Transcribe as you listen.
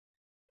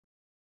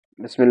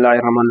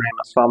Bismillahirrahmanirrahim.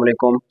 Assalamu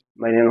alaikum.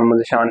 My name is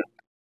Muhammad Ishan.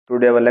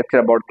 Today I will lecture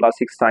about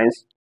classic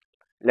science.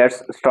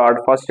 Let's start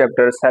first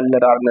chapter,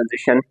 cellular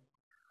organization.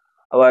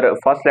 Our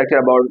first lecture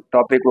about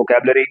topic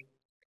vocabulary.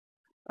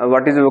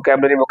 What is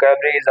vocabulary?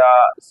 Vocabulary is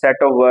a set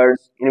of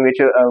words in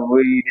which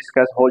we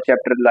discuss whole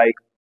chapter like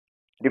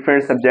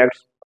different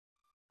subjects.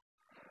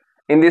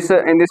 In this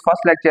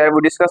first lecture,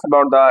 we discuss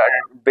about the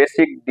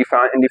basic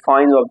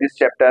defines of this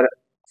chapter,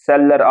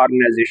 cellular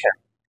organization.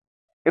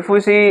 If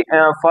we see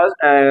first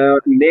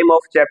name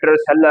of chapter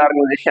cellular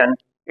organization,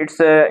 it's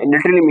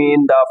literally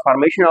mean the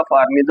formation of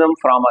organism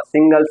from a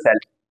single cell.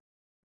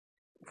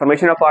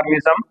 Formation of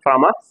organism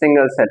from a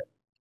single cell.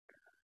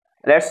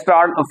 Let's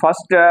start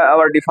first.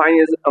 Our define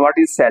is what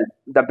is cell.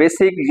 The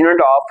basic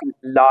unit of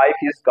life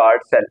is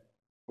called cell.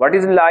 What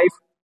is life?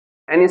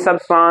 Any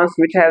substance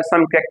which has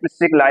some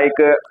characteristic like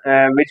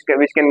which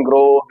can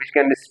grow, which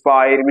can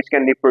respire, which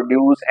can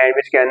reproduce, and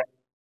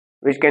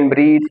which can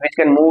breathe, which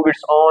can move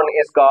its own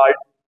is called.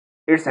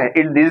 These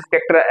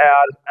character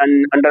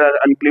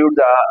include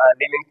the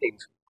living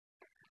things.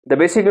 The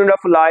basic unit of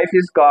life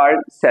is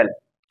called cell.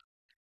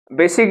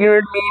 Basic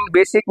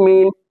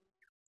mean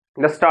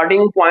the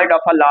starting point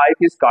of a life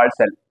is called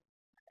cell.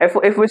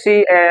 If we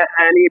see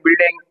any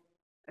building,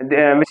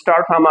 we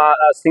start from a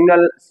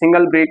single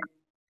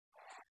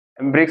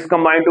bricks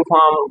combined to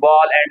form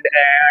wall, and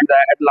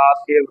at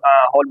last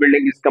whole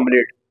building is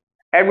complete.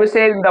 And we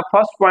say the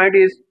first point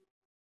is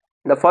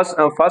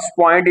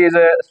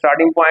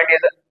starting point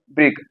is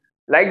brick.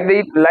 Like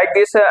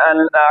this an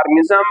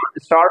organism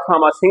start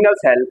from a single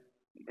cell.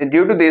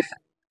 Due to this,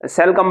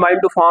 cell combined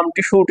to form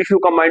tissue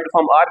combined to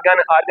form organ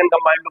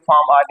combined to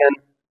form organ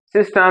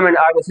system, and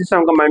organ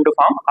system combined to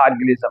form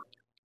organism.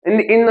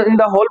 In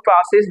the whole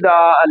process,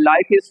 the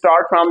life is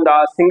start from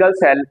the single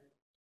cell.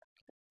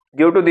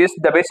 Due to this,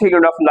 the basic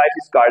unit of life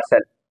is called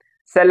cell.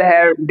 Cell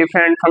have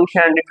different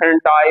function,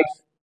 different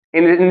types.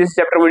 In this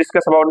chapter, we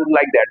discuss about it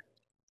like that.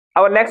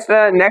 Our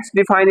next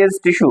define is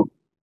tissue.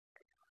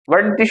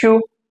 What is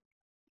tissue?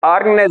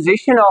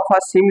 Organization of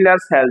a similar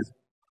cells.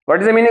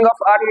 What is the meaning of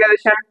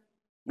organization?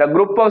 The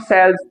group of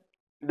cells,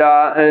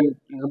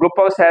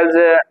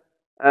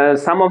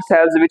 sum of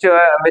cells which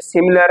are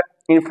similar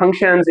in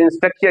functions, in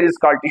structure is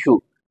called tissue.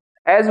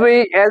 As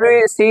we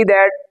see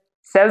that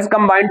cells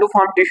combine to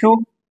form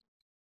tissue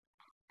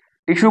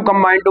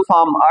combine to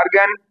form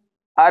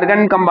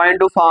organ combine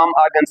to form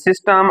organ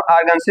system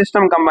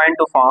combine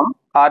to form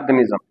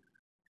organism.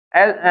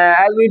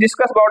 As we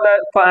discuss about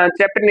the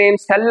chapter name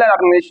cellular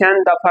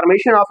organization, the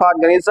formation of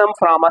organism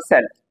from a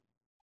cell.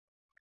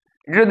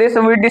 Due to this,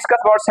 we discuss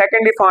about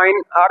second define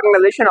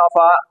organization of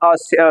a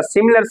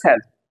similar cell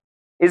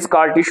is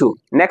called tissue.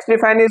 Next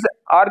define is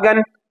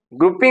organ,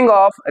 grouping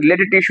of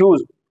related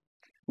tissues,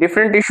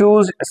 different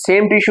tissues,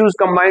 same tissues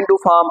combined to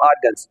form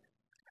organs.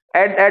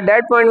 At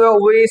that point,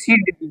 we see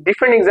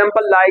different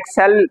example like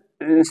cells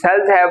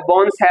have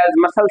bone cells,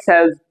 muscle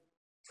cells,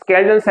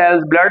 skeletal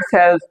cells, blood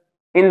cells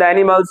in the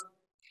animals,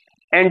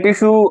 and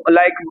tissue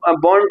like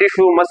bone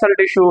tissue, muscle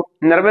tissue,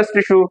 nervous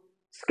tissue,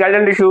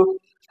 skeletal tissue,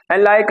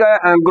 and like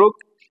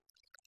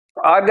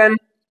organ,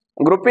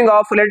 grouping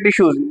of related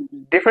tissues,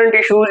 different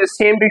tissues,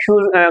 same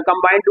tissues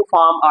combined to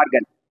form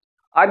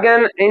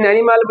organ in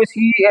animal. We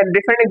see a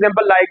different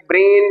example like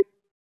brain,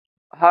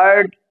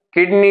 heart,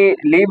 kidney,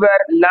 liver,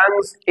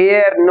 lungs,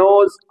 ear,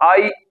 nose,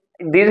 eye.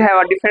 These have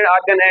a different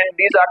organ, and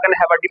these organs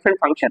have a different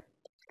function.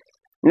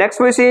 Next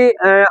we see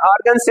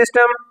organ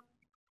system,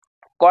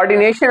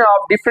 coordination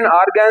of different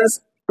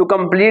organs to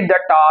complete the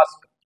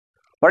task.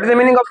 What is the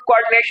meaning of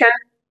coordination?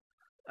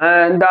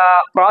 The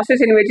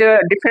process in which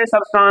different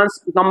substance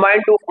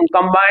combine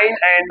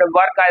and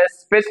work as a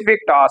specific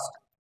task.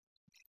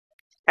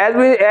 As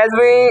we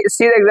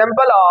see the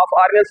example of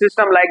organ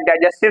system like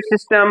digestive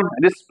system,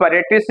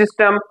 respiratory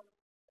system.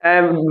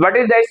 What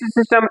is digestive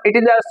system? It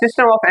is a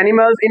system of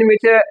animals in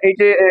which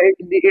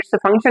its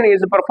function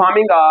is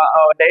performing a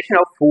digestion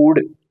of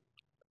food.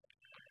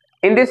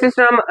 In this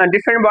system,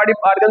 different body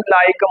organs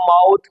like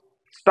mouth,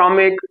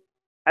 stomach,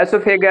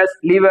 esophagus,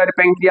 liver,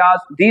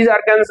 pancreas, these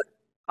organs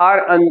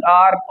are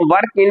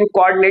work in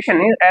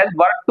coordination as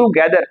work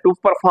together to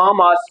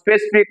perform a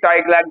specific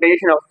type like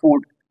digestion of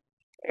food.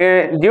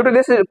 Due to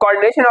this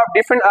coordination of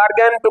different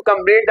organs to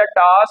complete the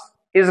task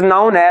is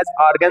known as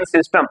organ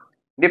system.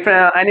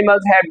 Different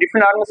animals have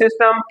different organ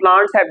system,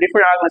 plants have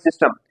different organ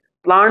system.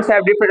 Plants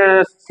have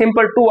different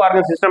simple two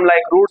organ system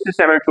like root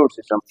system and shoot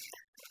system.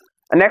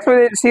 Next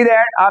we see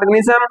that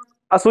organism,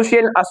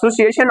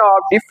 association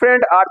of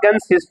different organ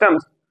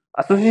systems.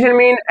 Association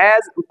means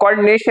as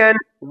coordination,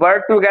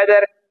 work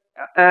together.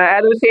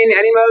 As we see in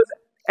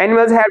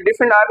animals have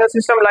different organ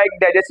system like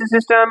digestive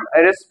system,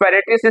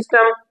 respiratory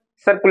system,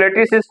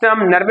 circulatory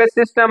system, nervous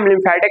system,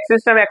 lymphatic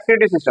system,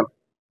 excretory system.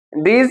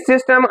 These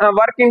systems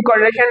work in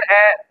coordination.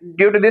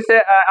 Due to this,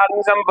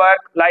 organism work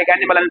like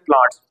animal and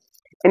plants.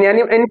 In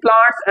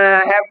plants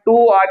have two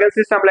organ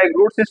system like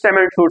root system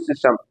and shoot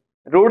system.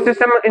 Root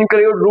system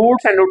include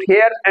roots and root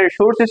hairs, and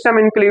shoot system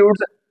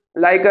includes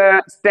like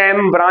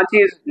stem,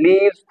 branches,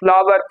 leaves,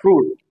 flower,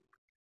 fruit.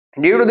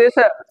 Due to this,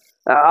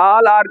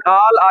 all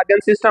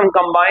organ system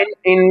combine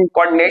in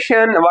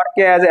coordination, work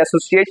as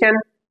association,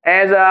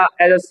 as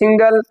a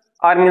single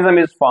organism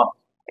is formed.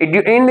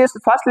 In this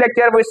first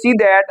lecture, we see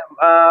that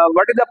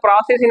what is the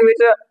process in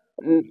which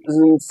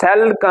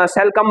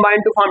cell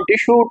combine to form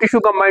tissue,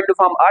 tissue combine to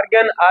form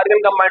organ, organ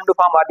combine to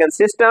form organ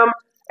system,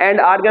 and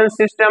organ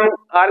system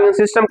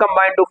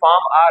combine to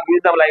form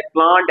organism like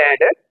plant and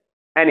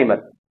animal.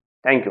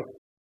 Thank you.